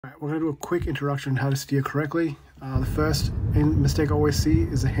Alright, we're going to do a quick introduction on how to steer correctly. The first mistake I always see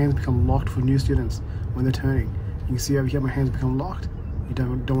is the hands become locked for new students when they're turning. You can see over here my hands become locked. You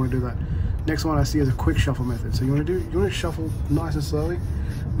don't want to do that. Next one I see is a quick shuffle method. So you want to shuffle nice and slowly,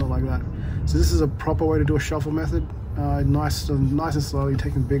 not like that. So this is a proper way to do a shuffle method. Nice and slowly,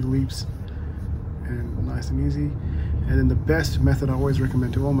 taking big leaps and nice and easy. And then the best method I always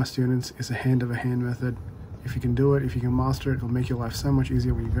recommend to all my students is a hand over hand method. If you can do it, if you can master it, it'll make your life so much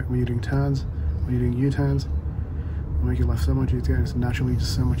easier when you're doing turns, when you're doing U-turns. It'll make your life so much easier, and it's naturally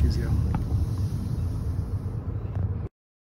just so much easier.